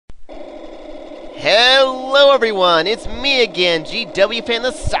Hello everyone, it's me again, GW Fan the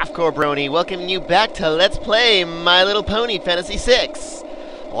Softcore Brony, welcoming you back to Let's Play My Little Pony Fantasy 6.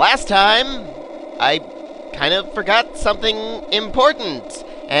 Last time, I kind of forgot something important,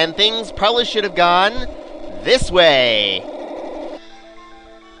 and things probably should have gone this way.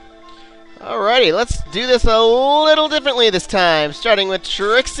 Alrighty, let's do this a little differently this time, starting with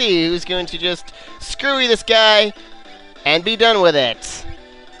Trixie, who's going to just screwy this guy and be done with it.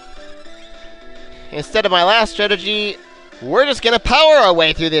 Instead of my last strategy, we're just gonna power our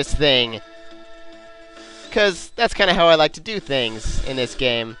way through this thing. Because that's kind of how I like to do things in this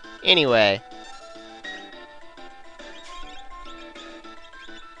game. Anyway.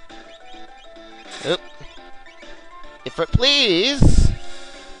 Oop. Ifrit, please!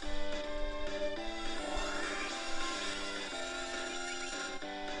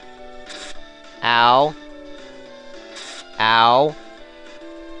 Ow. Ow.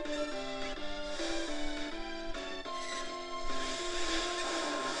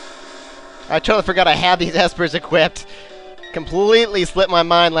 I totally forgot I had these espers equipped. Completely slipped my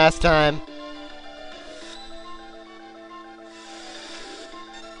mind last time.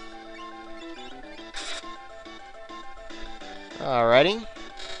 Alrighty.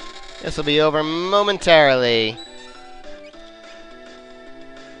 This will be over momentarily.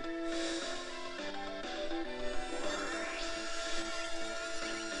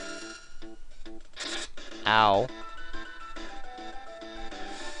 Ow.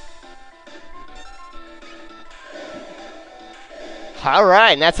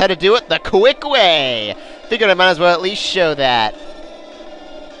 Alright, and that's how to do it the quick way! Figured I might as well at least show that.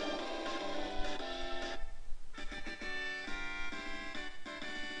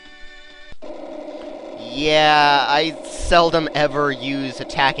 Yeah, I seldom ever use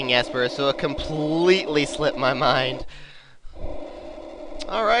attacking Esper, so it completely slipped my mind.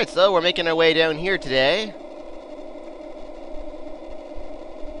 Alright, so we're making our way down here today.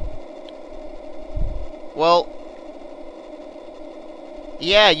 Well,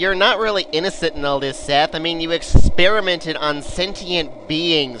 yeah, you're not really innocent in all this, Seth. I mean, you experimented on sentient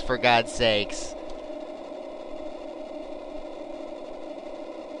beings, for God's sakes.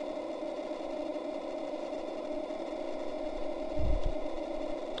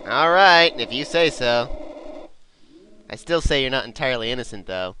 Alright, if you say so. I still say you're not entirely innocent,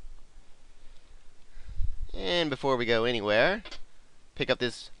 though. And before we go anywhere, pick up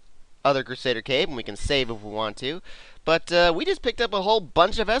this other Crusader cape, and we can save if we want to. But we just picked up a whole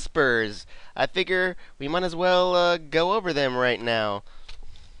bunch of espers. I figure we might as well go over them right now.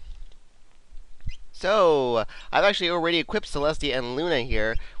 So, I've actually already equipped Celestia and Luna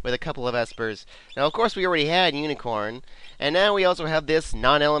here with a couple of espers. Now, of course, we already had Unicorn. And now we also have this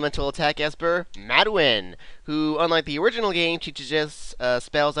non-elemental attack esper, Madwin, who, unlike the original game, teaches us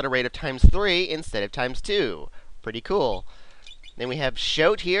spells at a rate of _3 instead of ×2. Pretty cool. Then we have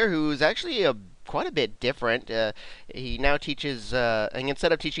Shote here, who's actually quite a bit different. He now teaches, and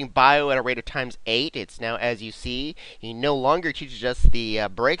instead of teaching bio at a rate of ×8, it's now as you see. He no longer teaches us the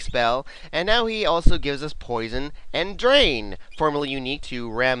break spell, and now he also gives us poison and drain, formerly unique to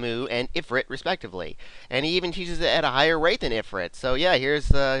Ramu and Ifrit, respectively. And he even teaches it at a higher rate than Ifrit. So yeah, here's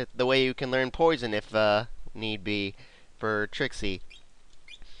the way you can learn poison if need be for Trixie.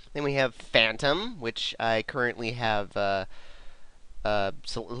 Then we have Phantom, which I currently have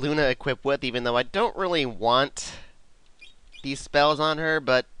Luna equipped with, even though I don't really want these spells on her,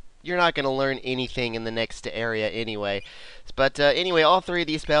 but you're not going to learn anything in the next area anyway. But anyway, all three of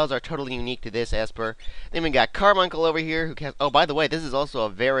these spells are totally unique to this Esper. Then we got Carbuncle over here, who casts... Oh, by the way, this is also a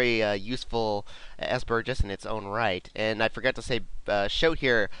very useful Esper just in its own right. And I forgot to say, Shote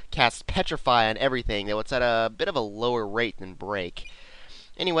here casts Petrify on everything, though it's at a bit of a lower rate than Break.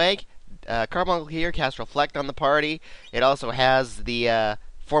 Anyway, Carbuncle here casts Reflect on the party. It also has the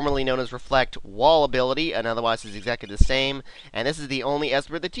formerly known as Reflect Wall ability, and otherwise is exactly the same. And this is the only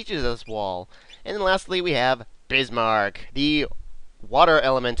Esper that teaches us Wall. And then lastly, we have Bismarck, the Water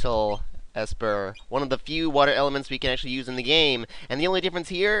Elemental Esper, one of the few water elements we can actually use in the game. And the only difference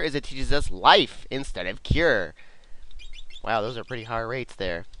here is it teaches us Life instead of Cure. Wow, those are pretty high rates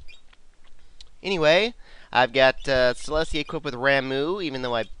there. Anyway, I've got Celestia equipped with Ramu, even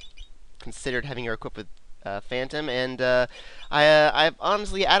though I considered having her equipped with Phantom, and I've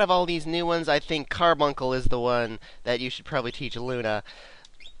honestly, out of all these new ones, I think Carbuncle is the one that you should probably teach Luna.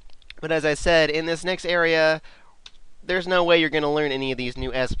 But as I said, in this next area, there's no way you're going to learn any of these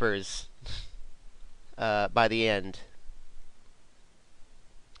new espers by the end.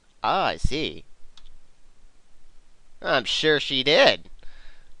 Ah, I see. I'm sure she did.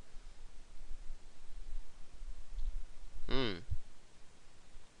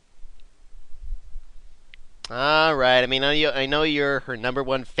 All right. I mean, I know you're her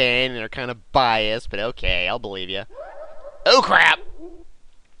 #1 fan and are kind of biased, but okay, I'll believe you. Oh crap!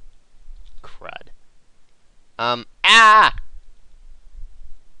 Crud. Ah!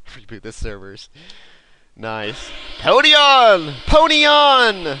 Reboot the servers. Nice. Pony on! Pony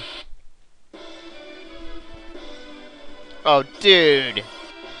on! Oh, dude.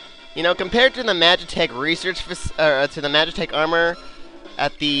 You know, compared to the Magitech to the Magitech armor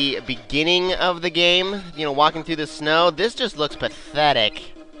at the beginning of the game, you know, walking through the snow, this just looks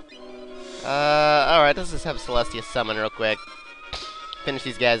pathetic. Alright, let's just have Celestia summon real quick. Finish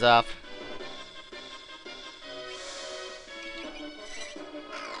these guys off.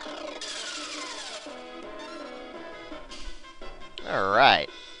 Alright.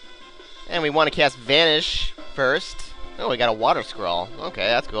 And we want to cast Vanish first. Oh, we got a water scroll. Okay,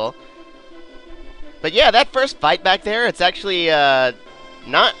 that's cool. But yeah, that first fight back there, it's actually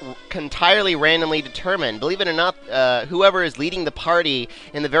not entirely randomly determined. Believe it or not, whoever is leading the party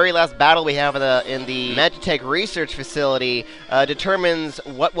in the very last battle we have in the Magitech Research Facility determines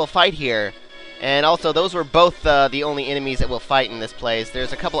what will fight here. And also, those were both the only enemies that will fight in this place.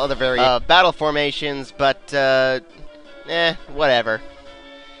 There's a couple other battle formations, but whatever.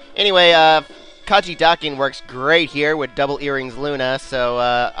 Anyway, Kaji Dakin works great here with Double Earrings Luna, so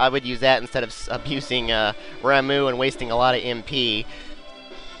I would use that instead of abusing Ramu and wasting a lot of MP.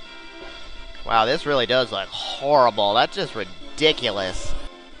 Wow, this really does look horrible. That's just ridiculous.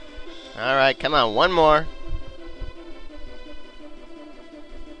 Alright, come on, one more.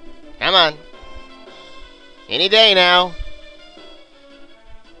 Come on. Any day now.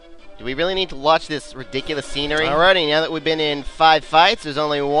 Do we really need to watch this ridiculous scenery? Alrighty, now that we've been in 5 fights, there's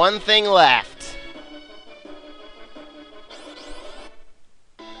only one thing left.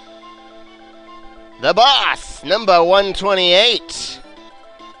 The boss, number 128.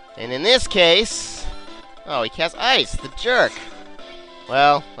 And in this case... Oh, he casts ice, the jerk.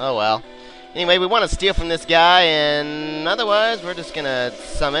 Well, oh well. Anyway, we want to steal from this guy, and otherwise, we're just gonna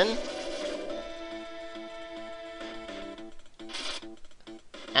summon.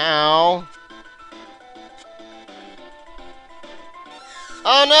 Ow.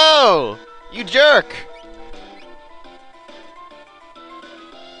 Oh no! You jerk!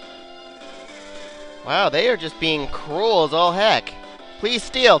 Wow, they are just being cruel as all heck. Please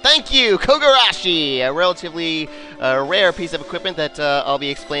steal. Thank you, Kogarashi! A relatively rare piece of equipment that I'll be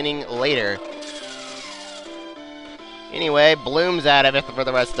explaining later. Anyway, Bloom's out of it for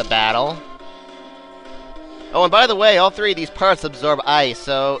the rest of the battle. Oh, and by the way, all 3 of these parts absorb ice,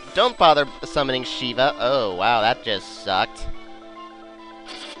 so don't bother summoning Shiva. Oh, wow, that just sucked.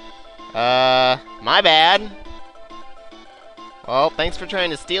 My bad. Well, thanks for trying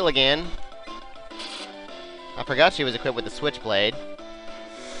to steal again. I forgot she was equipped with the Switchblade.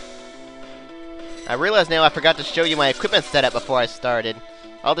 I realize now I forgot to show you my equipment setup before I started.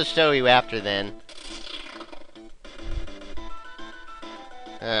 I'll just show you after then.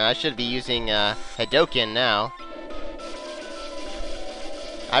 I should be using Hadoken now.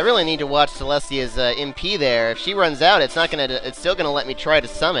 I really need to watch Celestia's MP there. If she runs out, it's still gonna let me try to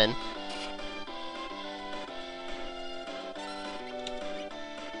summon.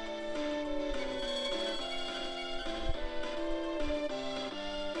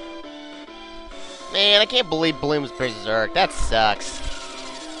 Man, I can't believe Bloom's Berserk. That sucks.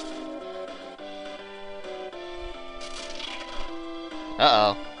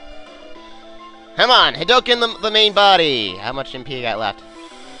 Uh-oh. Come on, Hadoken the main body. How much MP you got left?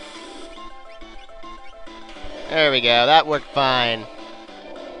 There we go. That worked fine.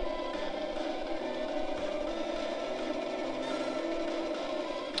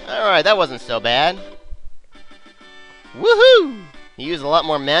 Alright, that wasn't so bad. Woohoo! You used a lot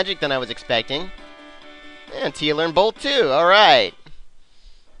more magic than I was expecting. And Tia learned Bolt too. Alright.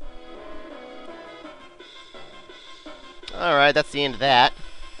 Alright, that's the end of that.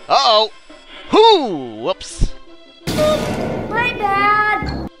 Uh-oh! Whoo! Whoops. My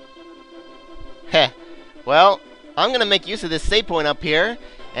bad! Heh. Well, I'm gonna make use of this save point up here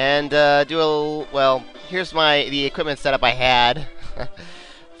and well, here's the equipment setup I had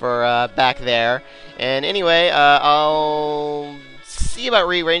for back there. And anyway, I'll see about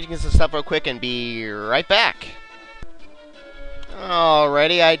rearranging some stuff real quick and be right back.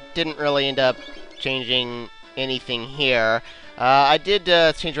 Alrighty, I didn't really end up changing anything here. I did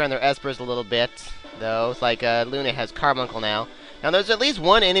change around their espers a little bit, though. It's like Luna has Carbuncle now. Now, there's at least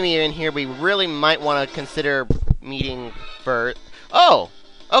one enemy in here we really might want to consider meeting first. Oh!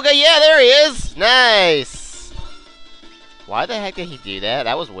 Okay, yeah, there he is! Nice! Why the heck did he do that?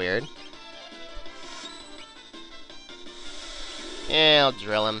 That was weird. Yeah, I'll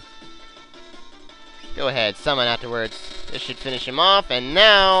drill him. Go ahead, summon afterwards. This should finish him off, and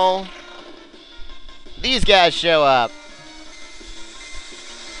now these guys show up.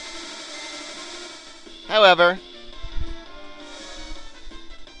 However,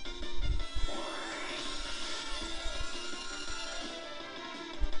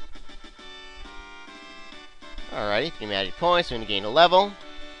 alrighty, 3 magic points, we're gonna gain a level.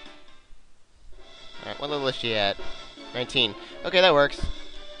 Alright, what level is she at? 19. Okay, that works.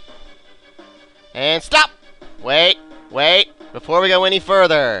 And stop! Wait, before we go any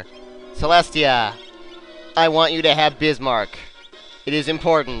further. Celestia, I want you to have Bismarck. It is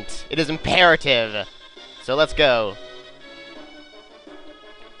important. It is imperative. So let's go.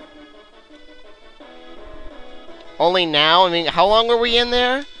 Only now? I mean, how long were we in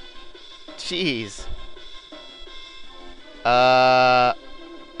there? Jeez.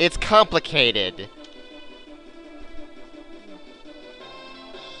 It's complicated.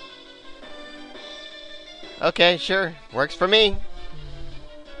 Okay, sure. Works for me.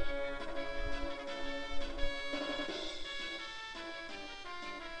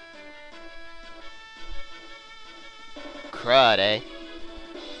 Crud, eh?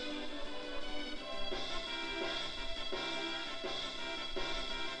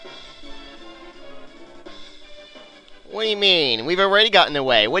 What do you mean? We've already gotten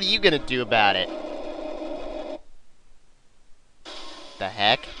away. What are you gonna do about it? The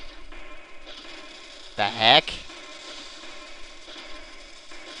heck? The heck?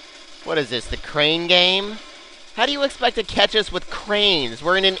 What is this, the crane game? How do you expect to catch us with cranes?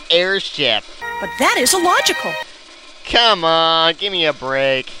 We're in an airship. But that is illogical. Come on, give me a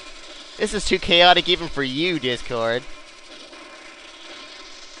break. This is too chaotic even for you, Discord.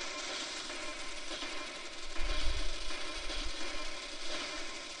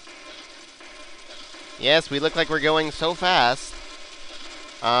 Yes, we look like we're going so fast.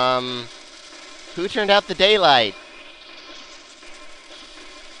 Who turned out the daylight?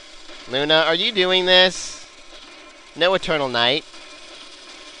 Luna, are you doing this? No eternal night.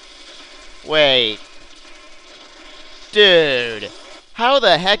 Wait. Dude, how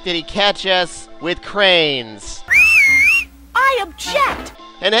the heck did he catch us with cranes? I object!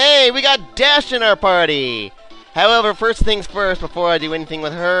 And hey, we got Dash in our party! However, first things first, before I do anything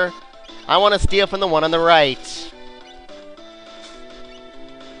with her, I want to steal from the one on the right.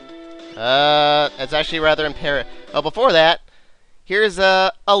 It's actually rather imperative. Oh, before that, here's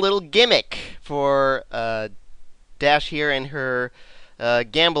a little gimmick for Dash here and her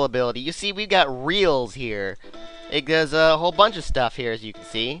gamble ability. You see, we've got reels here. It does a whole bunch of stuff here, as you can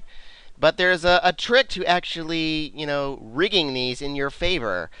see. But there's a trick to actually, rigging these in your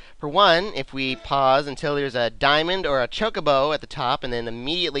favor. For one, if we pause until there's a diamond or a chocobo at the top and then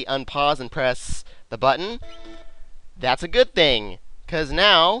immediately unpause and press the button, that's a good thing. Because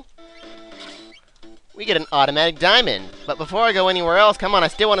now, we get an automatic diamond. But before I go anywhere else, come on, I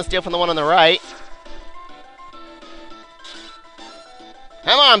still want to steal from the one on the right.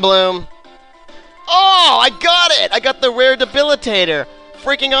 Come on, Bloom. Oh, I got it! I got the rare debilitator.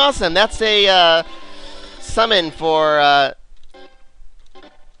 Freaking awesome. That's a summon for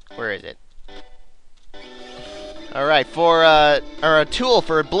where is it? Alright, for or a tool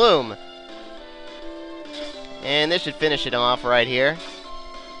for Bloom. And this should finish it off right here.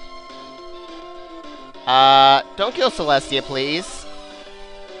 Don't kill Celestia, please.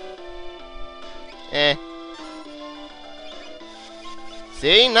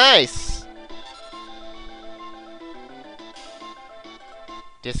 See? Nice.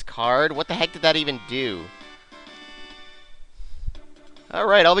 Discard? What the heck did that even do?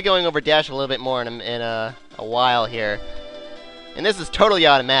 Alright, I'll be going over Dash a little bit more in a while here. And this is totally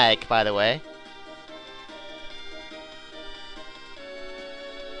automatic, by the way.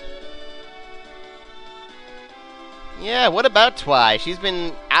 Yeah, what about Twy? She's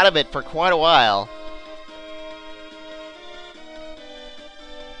been out of it for quite a while.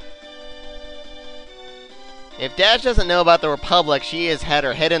 If Dash doesn't know about the Republic, she has had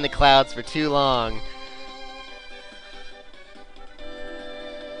her head in the clouds for too long.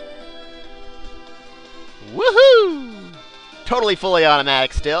 Woohoo! Totally fully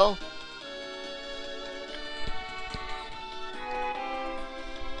automatic still.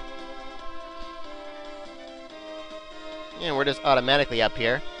 Yeah, we're just automatically up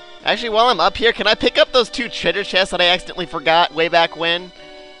here. Actually, while I'm up here, can I pick up those 2 treasure chests that I accidentally forgot way back when?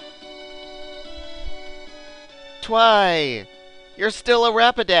 Twy! You're still a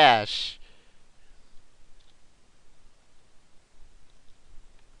Rapidash!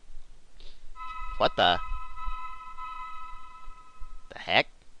 What the? The heck?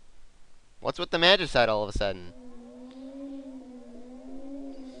 What's with the Magicite all of a sudden?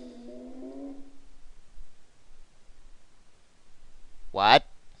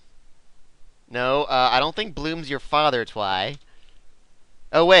 No, I don't think Bloom's your father, Twy.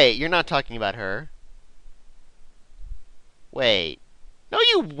 Oh, wait, you're not talking about her. Wait. No,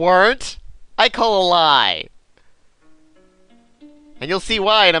 you weren't! I call a lie. And you'll see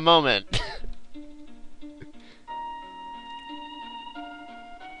why in a moment.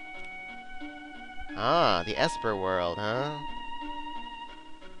 Ah, the Esper world, huh?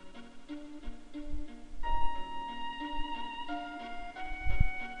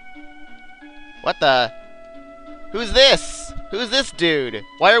 What the? Who's this? Who's this dude?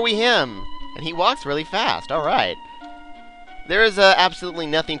 Why are we him? And he walks really fast. All right. There is absolutely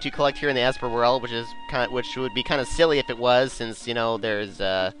nothing to collect here in the Esper world, which would be kind of silly if it was, since there's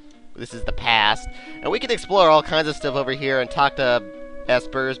this is the past, and we could explore all kinds of stuff over here and talk to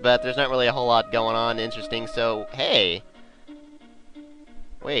Espers, but there's not really a whole lot going on interesting. So hey,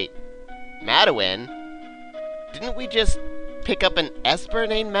 wait, Madeline? Didn't we just pick up an Esper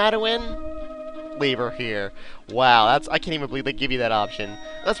named Madeline? Leave her here. Wow, I can't even believe they give you that option.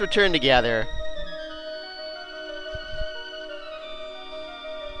 Let's return together.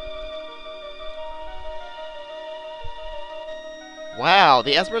 Wow,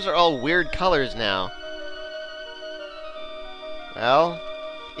 the Espers are all weird colors now. Well,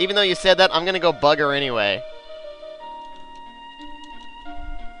 even though you said that, I'm gonna go bug her anyway.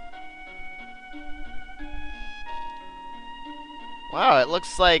 Wow, it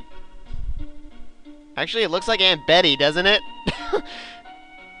looks like... Actually, it looks like Aunt Betty, doesn't it?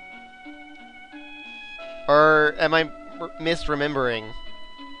 Or am I misremembering?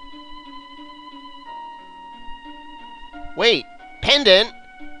 Wait, pendant?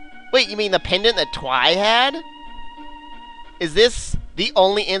 Wait, you mean the pendant that Twy had? Is this the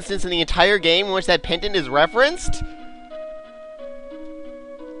only instance in the entire game in which that pendant is referenced?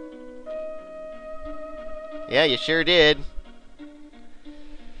 Yeah, you sure did.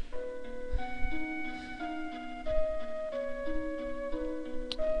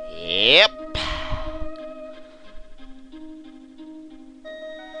 Yep.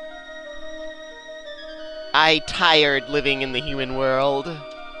 I tired living in the human world.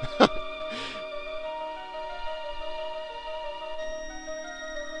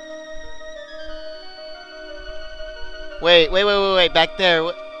 Wait, back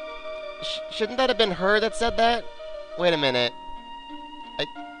there. Shouldn't that have been her that said that? Wait a minute.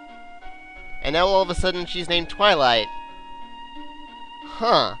 And now all of a sudden she's named Twilight.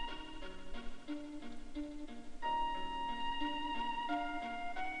 Huh.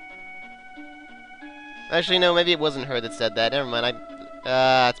 Actually, no, maybe it wasn't her that said that. Never mind.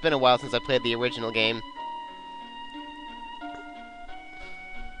 It's been a while since I played the original game.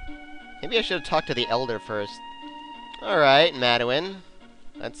 Maybe I should have talked to the Elder first. Alright, Madeline.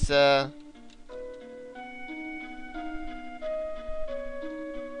 Let's,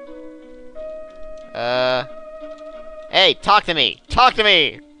 Hey, talk to me! Talk to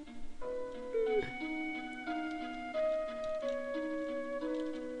me!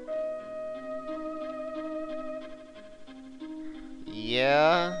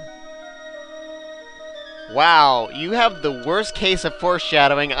 Yeah? Wow, you have the worst case of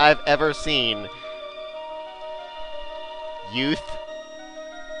foreshadowing I've ever seen. Youth?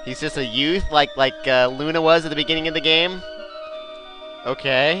 He's just a youth, like Luna was at the beginning of the game?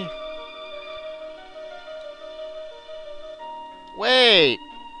 Okay. Wait!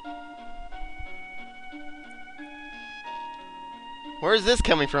 Where's this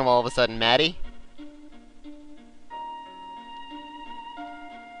coming from all of a sudden, Maddie?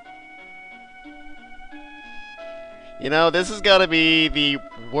 You know, this has got to be the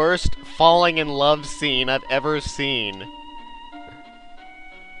worst falling in love scene I've ever seen.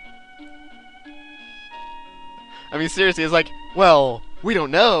 I mean, seriously, it's like, well, we don't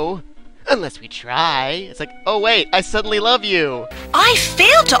know. Unless we try. It's like, oh wait, I suddenly love you. I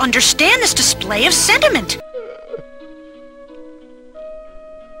fail to understand this display of sentiment.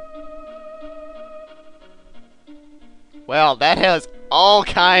 Well, that has all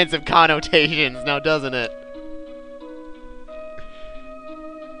kinds of connotations now, doesn't it?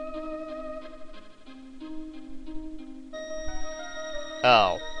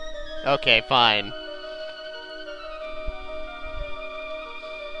 Oh. Okay, fine.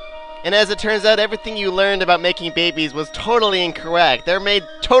 And as it turns out, everything you learned about making babies was totally incorrect. They're made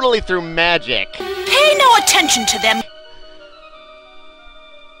totally through magic. Pay no attention to them.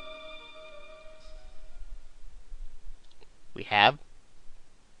 We have?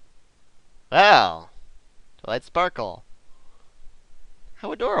 Well, Twilight Sparkle.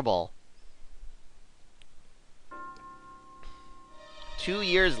 How adorable. 2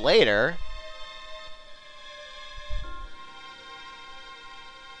 years later...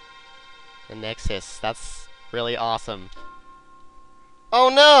 The Nexus. That's really awesome. Oh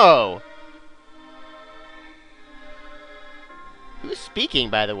no! Who's speaking,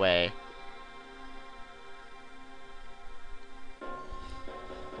 by the way?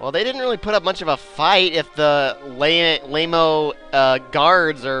 Well, they didn't really put up much of a fight if the lame-o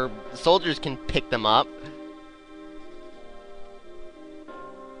guards or soldiers can pick them up.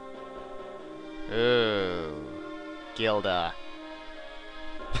 Ooh. Gilda.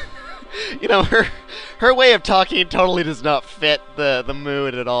 You know, her way of talking totally does not fit the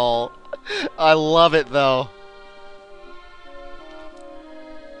mood at all. I love it, though.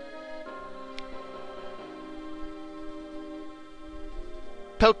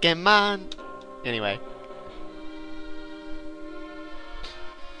 Pokemon! Anyway.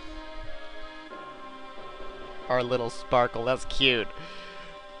 Our little Sparkle, that's cute.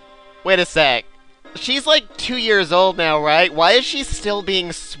 Wait a sec. She's like 2 years old now, right? Why is she still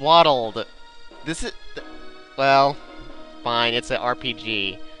being swaddled? This is... Well, fine, it's an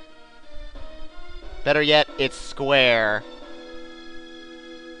RPG. Better yet, it's Square.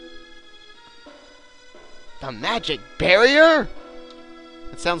 The magic barrier?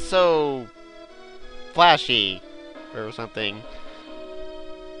 It sounds so... flashy. Or something.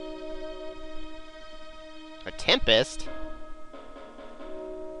 A tempest?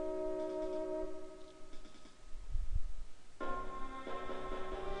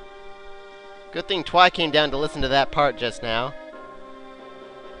 Good thing Twi came down to listen to that part just now.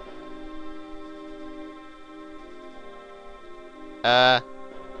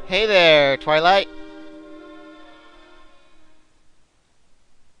 Hey there, Twilight.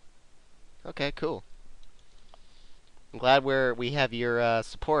 Okay, cool. I'm glad we have your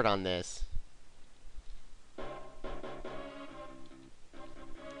support on this.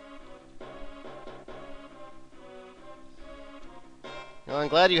 Well, I'm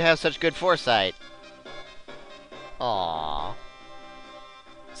glad you have such good foresight. Aww.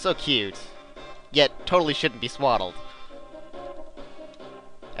 So cute. Yet, totally shouldn't be swaddled.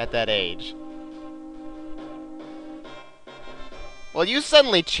 At that age. Well, you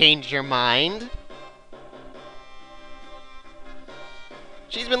suddenly changed your mind.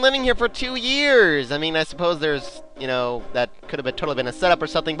 She's been living here for 2 years. I mean, I suppose there's, you know, that could have totally been a setup or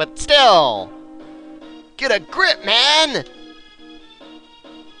something, but still! Get a grip, man!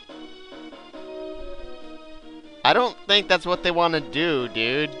 I don't think that's what they want to do,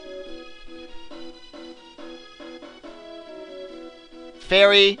 dude.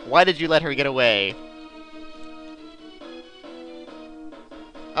 Fairy, why did you let her get away?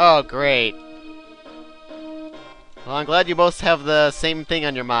 Oh, great. Well, I'm glad you both have the same thing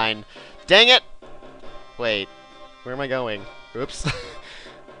on your mind. Dang it! Wait, where am I going? Oops.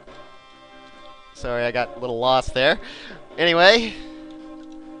 Sorry, I got a little lost there. Anyway.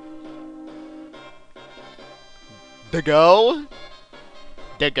 Go?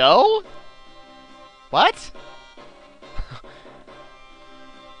 Go? What?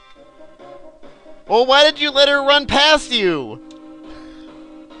 Well, why did you let her run past you?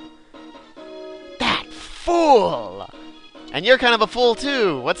 That fool! And you're kind of a fool,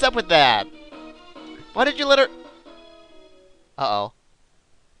 too. What's up with that? Why did you let her... Uh-oh.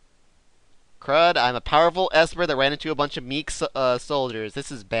 Crud, I'm a powerful Esper that ran into a bunch of meek soldiers.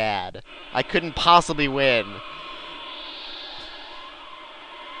 This is bad. I couldn't possibly win.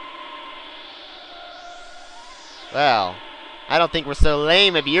 Well, I don't think we're so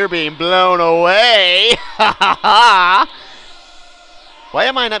lame if you're being blown away. Ha ha ha! Why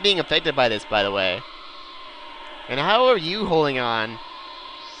am I not being affected by this, by the way? And how are you holding on?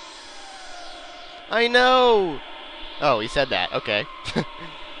 I know! Oh, he said that. Okay.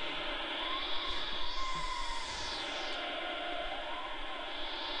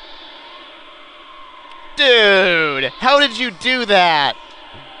 Dude! How did you do that?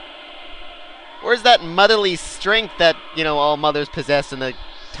 Where's that motherly strength that, you know, all mothers possess in the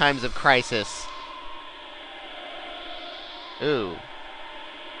times of crisis? Ooh.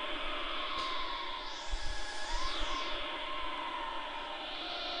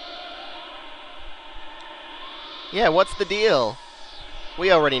 Yeah, what's the deal?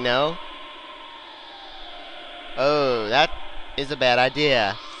 We already know. Oh, that is a bad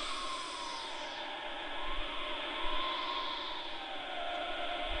idea.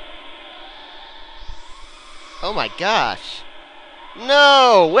 Oh my gosh.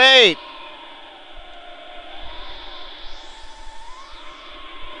 No, wait!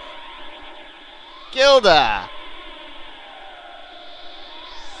 Gilda!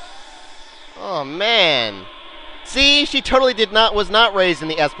 Oh man. See, she totally was not raised in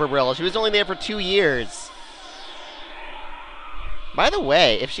the Esper Brill. She was only there for 2 years. By the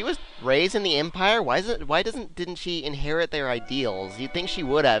way, if she was raised in the Empire, didn't she inherit their ideals? You'd think she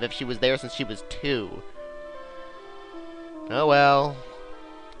would have if she was there since she was 2. Oh well.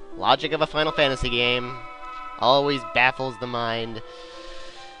 Logic of a Final Fantasy game always baffles the mind.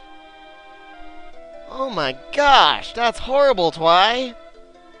 Oh my gosh, that's horrible, Twy!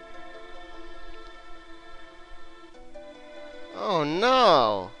 Oh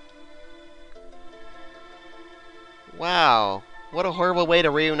no! Wow, what a horrible way to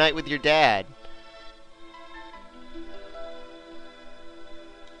reunite with your dad.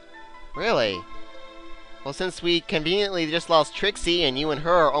 Really? Well, since we conveniently just lost Trixie and you and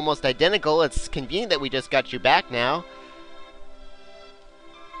her are almost identical, it's convenient that we just got you back now.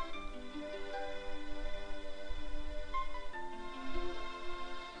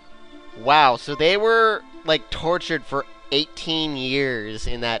 Wow, so they were, like, tortured for 18 years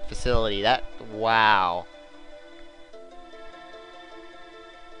in that facility. Wow.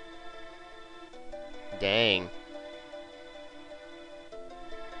 Dang.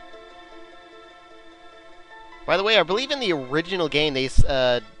 By the way, I believe in the original game,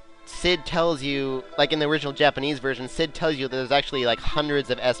 Sid tells you, like in the original Japanese version, Sid tells you there's actually like hundreds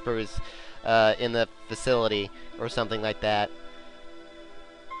of espers in the facility, or something like that.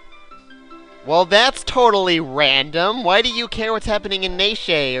 Well, that's totally random. Why do you care what's happening in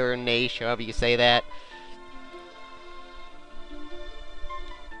Neisha, or Neisha, however you say that?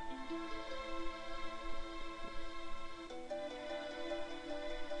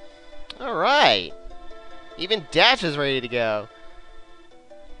 Alright. Even Dash is ready to go.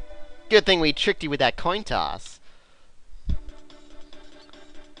 Good thing we tricked you with that coin toss.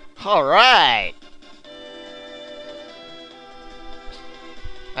 Alright!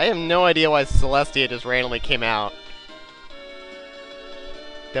 I have no idea why Celestia just randomly came out.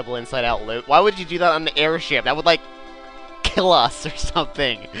 Double inside out loop. Why would you do that on the airship? That would, like, kill us or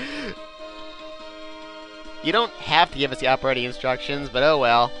something. You don't have to give us the operating instructions, but oh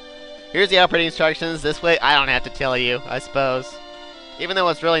well. Here's the operating instructions. This way, I don't have to tell you, I suppose. Even though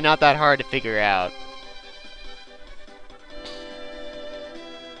it's really not that hard to figure out.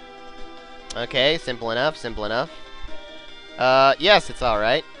 Okay, simple enough, simple enough. Yes, it's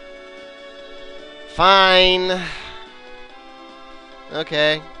alright. Fine.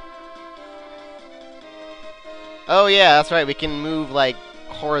 Okay. Oh yeah, that's right, we can move, like,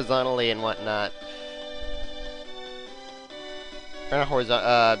 horizontally and whatnot. Or not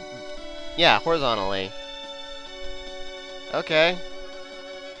horizontal, yeah, horizontally. Okay.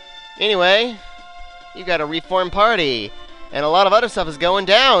 Anyway, you got a reformed party. And a lot of other stuff is going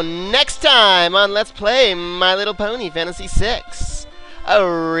down next time on Let's Play My Little Pony Fantasy VI.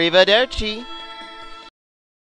 Arrivederci.